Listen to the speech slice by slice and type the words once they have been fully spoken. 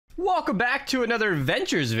Welcome back to another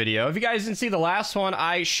Ventures video. If you guys didn't see the last one,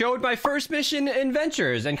 I showed my first mission in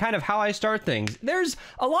Ventures and kind of how I start things. There's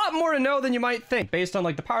a lot more to know than you might think based on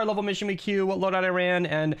like the power level mission we queue, what loadout I ran,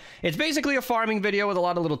 and it's basically a farming video with a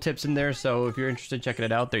lot of little tips in there. So if you're interested in checking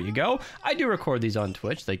it out, there you go. I do record these on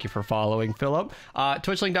Twitch. Thank you for following, Philip.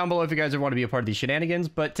 Twitch link down below if you guys want to be a part of these shenanigans.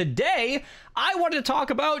 But today, I wanted to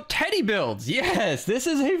talk about Teddy builds. Yes, this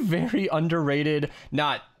is a very underrated,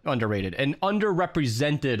 not underrated, an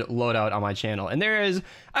underrepresented loadout on my channel, and there is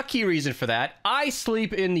a key reason for that. I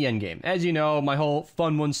sleep in the endgame. As you know, my whole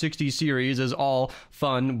Fun 160 series is all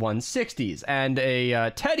Fun 160s, and a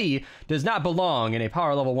Teddy does not belong in a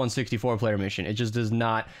power level 164 player mission. It just does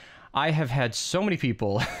not. I have had so many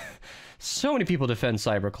people so many people defend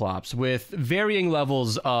Cyberclops with varying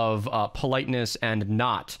levels of politeness and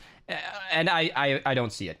not. And I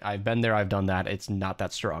don't see it. I've been there, I've done that. It's not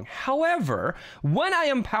that strong. However, when I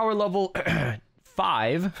am power level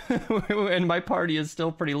 5, and my party is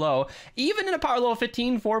still pretty low, even in a power level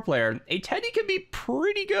 15 4-player, a Teddy can be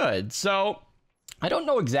pretty good. So I don't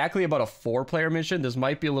know exactly about a 4-player mission. This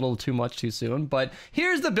might be a little too much too soon, but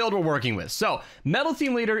here's the build we're working with. So Metal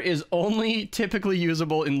Team Leader is only typically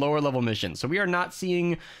usable in lower level missions. So we are not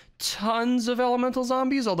seeing tons of elemental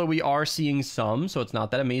zombies, although we are seeing some, so it's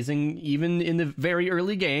not that amazing even in the very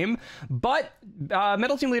early game. But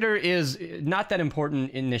Metal Team Leader is not that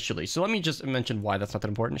important initially, so let me just mention why that's not that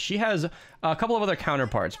important. She has a couple of other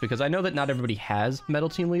counterparts, because I know that not everybody has Metal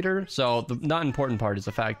Team Leader, so the not important part is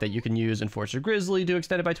the fact that you can use Enforcer Grizzly to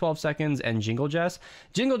extend it by 12 seconds, and Jingle Jess.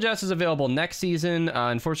 Jingle Jess is available next season.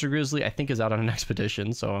 Enforcer Grizzly, I think, is out on an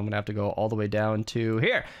expedition, so I'm gonna have to go all the way down to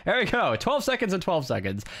here. There we go, 12 seconds and 12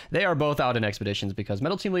 seconds. They are both out in expeditions because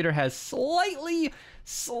Metal Team Leader has slightly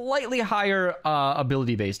higher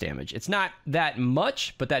ability base damage. It's not that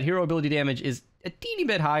much, but that hero ability damage is a teeny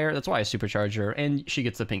bit higher. That's why I supercharge her, and she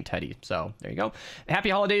gets the pink Teddy. So there you go. Happy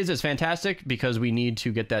Holidays is fantastic because we need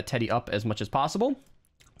to get that Teddy up as much as possible.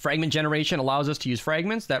 Fragment generation allows us to use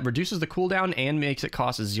fragments that reduces the cooldown and makes it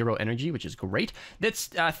cost 0 energy, which is great. That's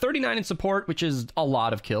 39 in support, which is a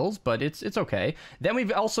lot of kills, but it's okay. Then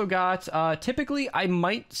we've also got, typically I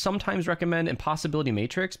might sometimes recommend Impossibility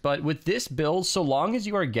Matrix, but with this build, so long as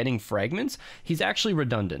you are getting fragments, he's actually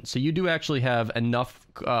redundant. So you do actually have enough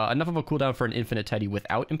of a cooldown for an infinite Teddy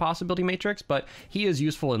without Impossibility Matrix, but he is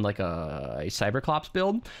useful in like a Cyberclops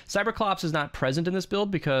build. Cyberclops is not present in this build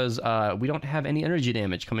because we don't have any energy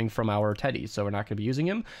damage coming from our Teddy, so we're not going to be using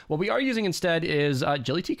him. What we are using instead is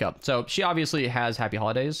Jilly Teacup. So she obviously has Happy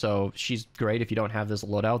Holidays, so she's great. If you don't have this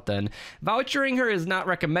loadout, then vouchering her is not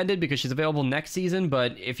recommended because she's available next season,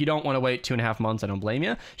 but if you don't want to wait 2.5 months, I don't blame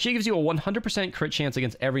you. She gives you a 100% crit chance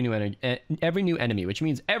against every new enemy, which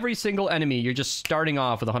means every single enemy you're just starting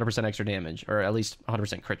off with 100% extra damage, or at least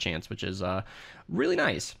 100% crit chance, which is really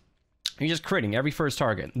nice. You're just critting every first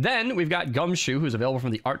target. Then we've got Gumshoe, who's available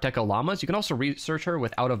from the Art Deco Llamas. You can also research her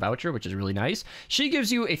without a voucher, which is really nice. She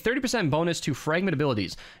gives you a 30% bonus to fragment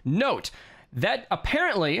abilities. Note that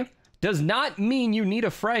apparently does not mean you need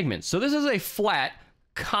a fragment. So this is a flat,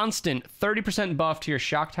 constant 30% buff to your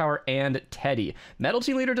Shock Tower and Teddy. Metal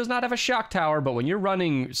Team Leader does not have a Shock Tower, but when you're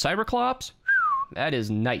running Cyberclops, that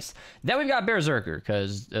is nice. Then we've got Berserker,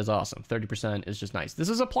 because it's awesome. 30% is just nice. This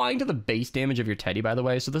is applying to the base damage of your Teddy, by the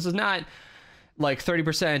way, so this is not like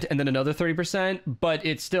 30% and then another 30%, but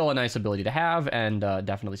it's still a nice ability to have, and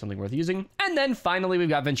definitely something worth using. And then finally, we've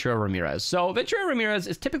got Ventura Ramirez. So Ventura Ramirez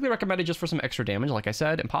is typically recommended just for some extra damage, like I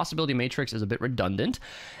said. Impossibility Matrix is a bit redundant.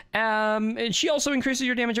 And she also increases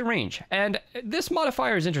your damage at range. And this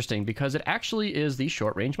modifier is interesting because it actually is the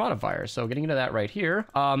short range modifier. So getting into that right here,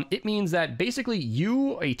 it means that basically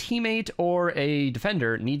you, a teammate, or a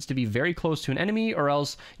defender needs to be very close to an enemy, or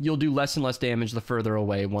else you'll do less and less damage the further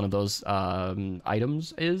away one of those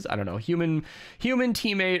items is. I don't know, human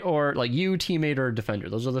teammate, or like you teammate or defender.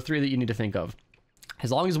 Those are the three that you need to think of.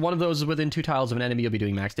 As long as one of those is within 2 tiles of an enemy, you'll be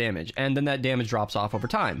doing max damage, and then that damage drops off over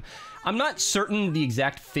time. I'm not certain the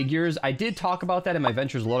exact figures. I did talk about that in my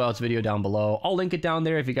Ventures Loadouts video down below. I'll link it down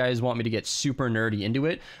there if you guys want me to get super nerdy into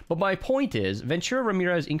it. But my point is, Ventura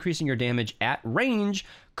Ramirez increasing your damage at range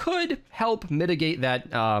could help mitigate that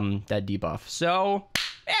debuff. So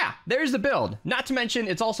yeah, there's the build. Not to mention,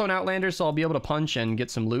 it's also an Outlander, so I'll be able to punch and get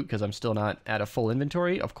some loot because I'm still not at a full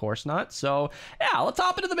inventory. Of course not. So yeah, let's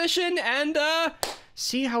hop into the mission and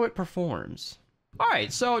see how it performs. All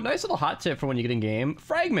right, so nice little hot tip for when you get in game.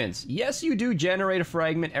 Fragments. Yes, you do generate a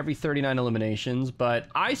fragment every 39 eliminations, but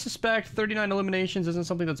I suspect 39 eliminations isn't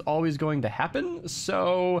something that's always going to happen.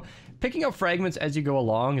 So picking up fragments as you go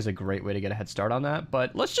along is a great way to get a head start on that.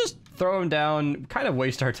 But let's just throw them down, kind of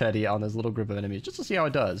waste our Teddy on this little group of enemies just to see how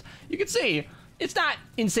it does. You can see it's not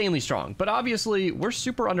insanely strong, but obviously we're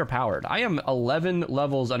super underpowered. I am 11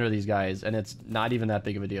 levels under these guys, and it's not even that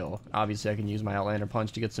big of a deal. Obviously, I can use my Outlander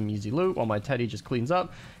Punch to get some easy loot while my Teddy just cleans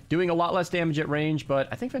up, doing a lot less damage at range, but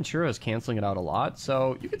I think Ventura is canceling it out a lot,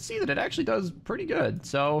 so you can see that it actually does pretty good.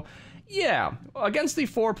 So yeah, against the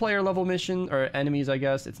 4-player level mission, or enemies, I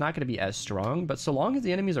guess, it's not going to be as strong, but so long as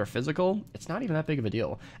the enemies are physical, it's not even that big of a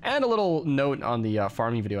deal. And a little note on the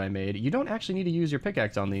farming video I made, you don't actually need to use your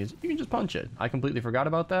pickaxe on these, you can just punch it. I completely forgot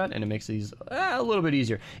about that, and it makes these a little bit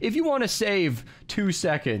easier. If you want to save 2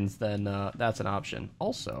 seconds, then that's an option.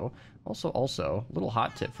 Also, little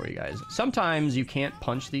hot tip for you guys. Sometimes you can't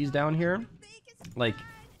punch these down here, like...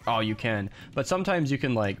 Oh, you can, but sometimes you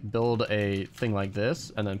can like build a thing like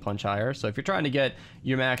this and then punch higher. So if you're trying to get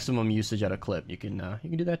your maximum usage at a clip, you can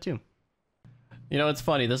do that too. You know, it's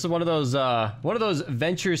funny. This is one of those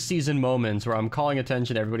venture season moments where I'm calling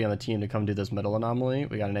attention to everybody on the team to come do this middle anomaly.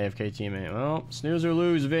 We got an AFK teammate. Well, snooze or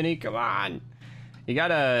lose, Vinny. Come on. You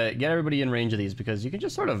gotta get everybody in range of these because you can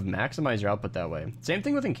just sort of maximize your output that way. Same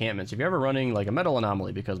thing with encampments. If you're ever running like a metal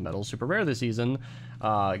anomaly, because metal's super rare this season,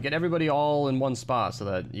 get everybody all in one spot so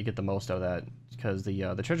that you get the most out of that. Because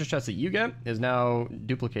the treasure chest that you get is now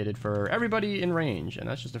duplicated for everybody in range, and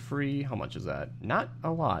that's just a free. How much is that? Not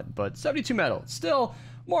a lot, but 72 metal. Still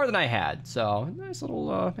more than I had. So nice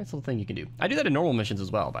little thing you can do. I do that in normal missions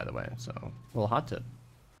as well, by the way. So a little hot tip.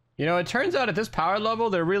 You know, it turns out at this power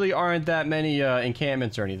level, there really aren't that many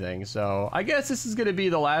encampments or anything, so I guess this is going to be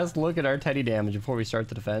the last look at our Teddy damage before we start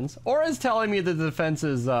the defense. Aura's telling me that the defense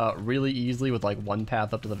is really easily with like 1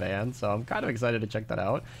 path up to the van, so I'm kind of excited to check that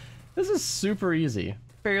out. This is super easy.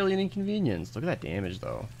 Barely an inconvenience. Look at that damage,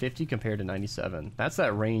 though. 50 compared to 97. That's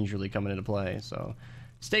that range really coming into play, so...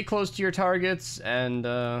 Stay close to your targets, and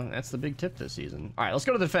that's the big tip this season. Alright, let's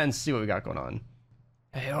go to the defense, see what we got going on.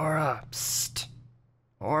 Hey, Aura. Psst.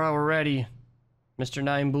 Aura, we're ready. Mr.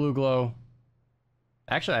 9 blue glow.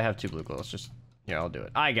 Actually, I have 2 blue glows. Just, here, I'll do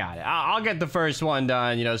it. I got it. I'll get the first one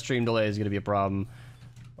done. You know, stream delay is going to be a problem.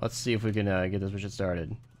 Let's see if we can get this mission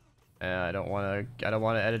started. I don't want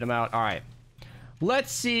to edit them out. All right.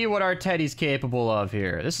 Let's see what our Teddy's capable of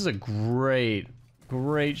here. This is a great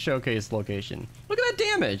showcase location. Look at that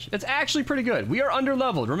damage. It's actually pretty good. We are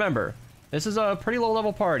under-leveled, remember. This is a pretty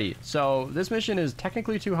low-level party, so this mission is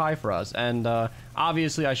technically too high for us, and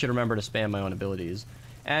obviously I should remember to spam my own abilities.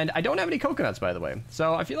 And I don't have any coconuts, by the way,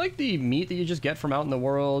 so I feel like the meat that you just get from out in the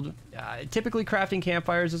world, typically crafting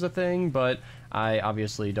campfires is a thing, but I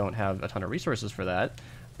obviously don't have a ton of resources for that.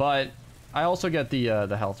 But I also get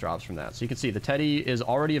the health drops from that. So you can see the Teddy is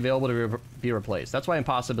already available to be replaced. That's why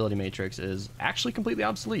Impossibility Matrix is actually completely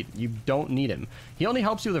obsolete. You don't need him. He only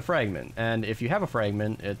helps you with a fragment. And if you have a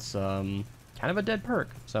fragment, it's kind of a dead perk.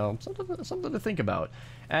 So something to think about.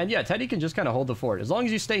 And yeah, Teddy can just kind of hold the fort. As long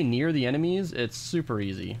as you stay near the enemies, it's super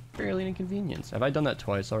easy. Barely an inconvenience. Have I done that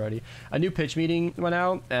twice already? A new pitch meeting went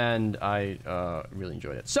out, and I really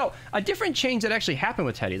enjoyed it. So a different change that actually happened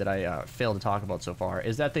with Teddy that I failed to talk about so far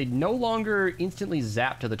is that they no longer instantly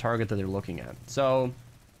zap to the target that they're looking at. So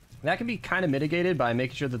that can be kind of mitigated by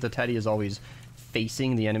making sure that the Teddy is always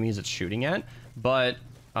facing the enemies it's shooting at. But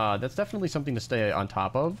that's definitely something to stay on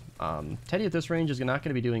top of. Teddy at this range is not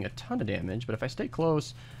going to be doing a ton of damage, but if I stay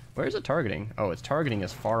close, where is it targeting? Oh, it's targeting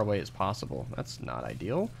as far away as possible. That's not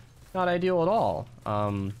ideal. Not ideal at all.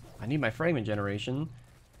 I need my fragment generation.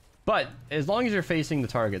 But as long as you're facing the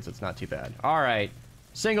targets, it's not too bad. All right.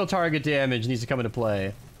 Single target damage needs to come into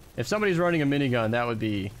play. If somebody's running a minigun, that would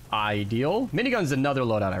be ideal. Minigun's another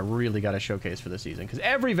loadout I really got to showcase for this season, because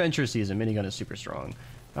every Venture season, minigun is super strong.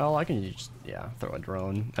 Well, I can just, yeah, throw a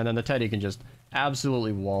drone. And then the Teddy can just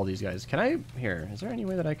absolutely wall these guys. Can I, here, is there any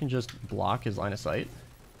way that I can just block his line of sight?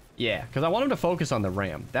 Yeah, because I want him to focus on the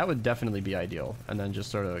ram. That would definitely be ideal. And then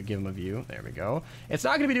just sort of give him a view. There we go. It's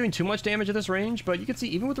not going to be doing too much damage at this range, but you can see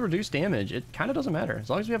even with the reduced damage, it kind of doesn't matter. As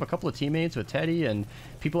long as we have a couple of teammates with Teddy and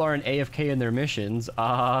people are in AFK in their missions,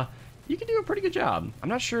 you can do a pretty good job. I'm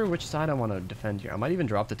not sure which side I want to defend here. I might even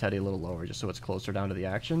drop the Teddy a little lower just so it's closer down to the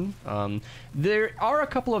action. There are a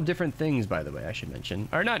couple of different things, by the way, I should mention.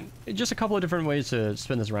 Or not, just a couple of different ways to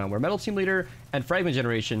spin this around. Where Metal Team Leader and Fragment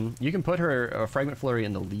Generation, you can put her Fragment Flurry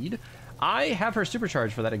in the lead. I have her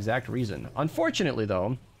supercharged for that exact reason. Unfortunately,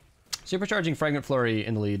 though, supercharging Fragment Flurry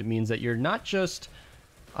in the lead means that you're not just...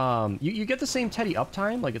 you get the same Teddy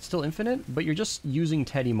uptime, like it's still infinite, but you're just using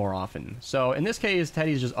Teddy more often. So in this case,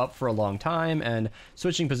 Teddy's just up for a long time, and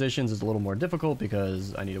switching positions is a little more difficult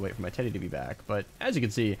because I need to wait for my Teddy to be back. But as you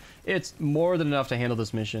can see, it's more than enough to handle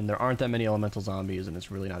this mission. There aren't that many elemental zombies, and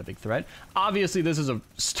it's really not a big threat. Obviously, this is a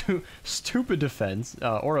stupid defense.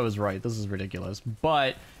 Oro is right. This is ridiculous.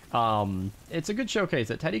 But It's a good showcase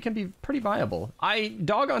that Teddy can be pretty viable. I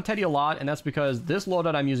dog on Teddy a lot, and that's because this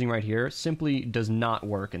loadout I'm using right here simply does not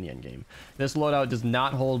work in the endgame. This loadout does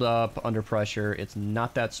not hold up under pressure. It's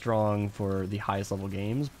not that strong for the highest level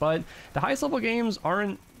games, but the highest level games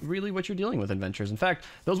aren't really what you're dealing with in Ventures. In fact,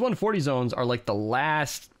 those 140 zones are like the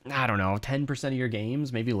last, I don't know, 10% of your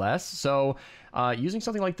games, maybe less. So using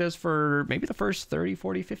something like this for maybe the first 30,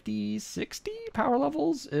 40, 50, 60 power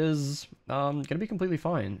levels is going to be completely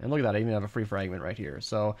fine. And look at that, I even have a free fragment right here.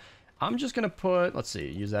 So I'm just going to put, let's see,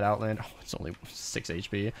 use that Outland. Oh, it's only 6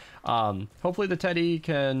 HP. Hopefully the Teddy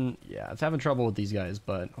can, yeah, it's having trouble with these guys,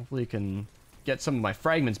 but hopefully it can get some of my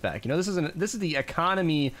fragments back. You know, this is the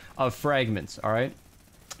economy of fragments, all right?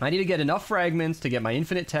 I need to get enough fragments to get my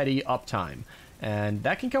infinite Teddy uptime. And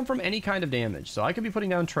that can come from any kind of damage. So I could be putting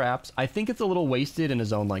down traps. I think it's a little wasted in a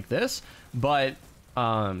zone like this, but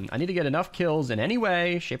I need to get enough kills in any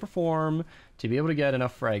way, shape, or form to be able to get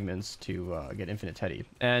enough fragments to get infinite Teddy.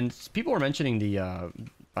 And people were mentioning the,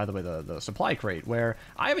 by the way, the supply crate, where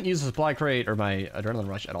I haven't used the supply crate or my adrenaline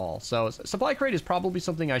rush at all. So supply crate is probably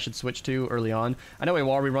something I should switch to early on. I know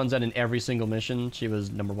Iwari runs that in every single mission. She was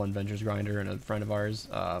 #1 Ventures grinder and a friend of ours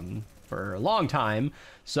for a long time.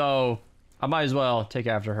 So I might as well take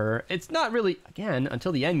after her. It's not really, again,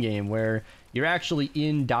 until the end game where you're actually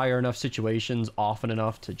in dire enough situations often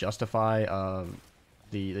enough to justify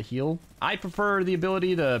the heal. I prefer the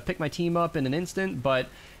ability to pick my team up in an instant, but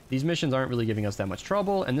these missions aren't really giving us that much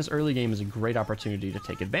trouble, and this early game is a great opportunity to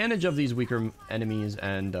take advantage of these weaker enemies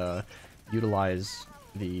and utilize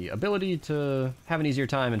the ability to have an easier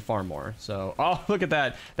time and farm more. So, oh, look at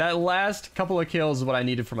that. That last couple of kills is what I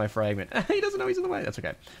needed for my fragment. He doesn't know he's in the way. That's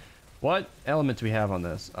okay. What element do we have on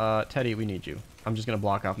this? Teddy, we need you. I'm just going to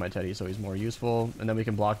block off my Teddy so he's more useful, and then we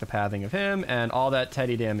can block the pathing of him, and all that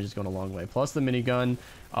Teddy damage is going a long way. Plus the minigun.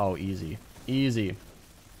 Oh, easy. Easy.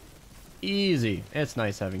 Easy. It's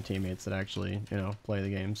nice having teammates that actually, you know, play the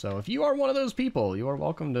game. So if you are one of those people, you are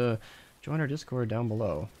welcome to join our Discord down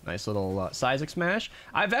below. Nice little Seismic Smash.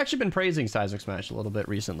 I've actually been praising Seismic Smash a little bit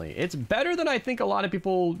recently. It's better than I think a lot of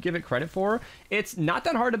people give it credit for. It's not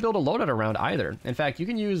that hard to build a loadout around either. In fact, you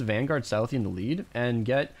can use Vanguard Southie in the lead and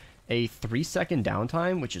get a 3-second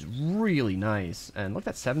downtime, which is really nice. And look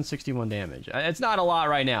at that 761 damage. It's not a lot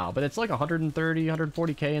right now, but it's like 130,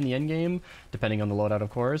 140k in the end game, depending on the loadout,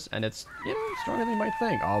 of course. And it's, you know, stronger than you might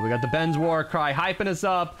think. Oh, we got the Ben's War Cry hyping us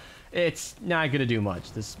up. It's not going to do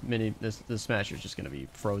much. This Smasher is just going to be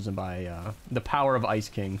frozen by the power of Ice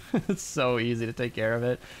King. It's so easy to take care of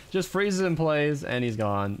it. Just freezes and plays, and he's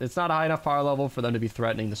gone. It's not a high enough power level for them to be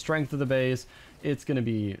threatening the strength of the base. It's going to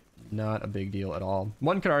be not a big deal at all.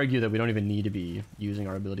 One could argue that we don't even need to be using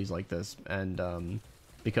our abilities like this, and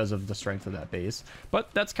because of the strength of that base.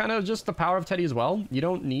 But that's kind of just the power of Teddy as well. You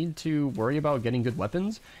don't need to worry about getting good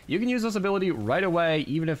weapons. You can use this ability right away,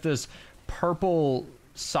 even if this purple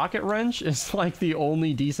socket wrench is like the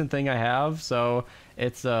only decent thing I have. So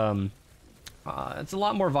it's a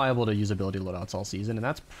lot more viable to use ability loadouts all season, and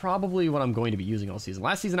that's probably what I'm going to be using all season.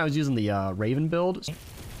 Last season I was using the Raven build.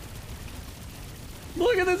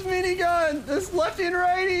 Look at this minigun! This lefty and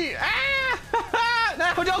righty! Ah!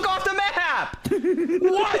 No, don't go off the map!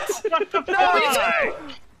 What?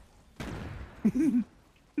 No,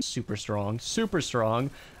 super strong, super strong.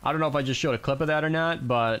 I don't know if I just showed a clip of that or not,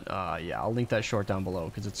 but yeah, I'll link that short down below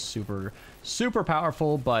because it's super, super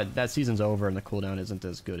powerful, but that season's over and the cooldown isn't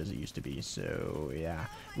as good as it used to be. So yeah,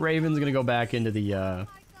 Raven's gonna go back into the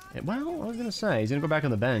well, I was gonna say he's gonna go back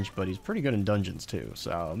on the bench, but he's pretty good in dungeons too.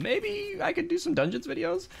 So maybe I could do some dungeons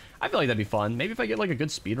videos. I feel like that'd be fun. Maybe if I get like a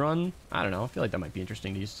good speed run, I don't know. I feel like that might be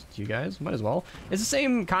interesting to you guys. Might as well. It's the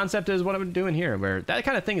same concept as what I'm doing here, where that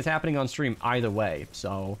kind of thing is happening on stream either way.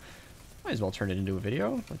 So might as well turn it into a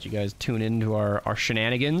video. Let you guys tune into our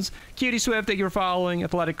shenanigans. Cutie Swift, thank you for following.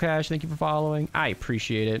 Athletic Cash, thank you for following. I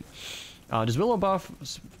appreciate it. Does Willow buff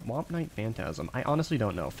Swamp Knight Phantasm? I honestly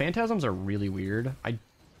don't know. Phantasms are really weird. I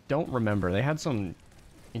don't remember. They had some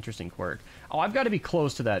interesting quirk. Oh, I've got to be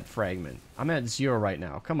close to that fragment. I'm at 0 right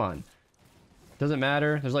now. Come on. Doesn't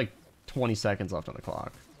matter. There's like 20 seconds left on the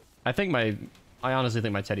clock. I honestly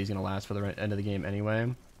think my Teddy's gonna last for the end of the game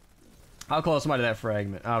anyway. How close am I to that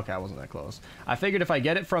fragment? Okay, I wasn't that close. I figured if I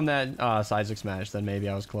get it from that Seismic Smash, then maybe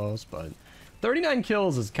I was close, but 39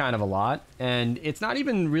 kills is kind of a lot, and it's not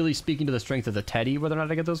even really speaking to the strength of the Teddy whether or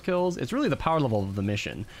not I get those kills. It's really the power level of the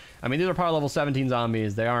mission. I mean, these are power level 17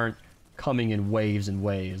 zombies. They aren't coming in waves and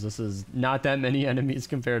waves. This is not that many enemies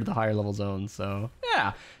compared to the higher level zones. So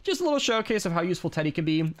yeah, just a little showcase of how useful Teddy can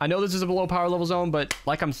be. I know this is a below power level zone, but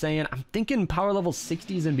like I'm saying, I'm thinking power level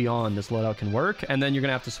 60s and beyond this loadout can work, and then you're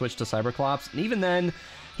gonna have to switch to Cyberclops, and even then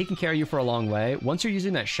he can carry you for a long way. Once you're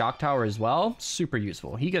using that shock tower as well, super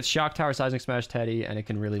useful. He gets shock tower, seismic smash, Teddy, and it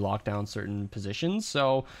can really lock down certain positions.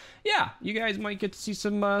 So yeah, you guys might get to see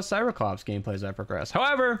some Cyberclops gameplay as I progress.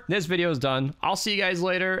 However, this video is done. I'll see you guys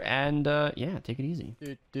later, and yeah, take it easy.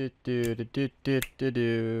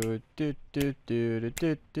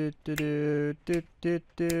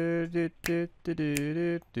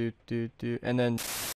 And then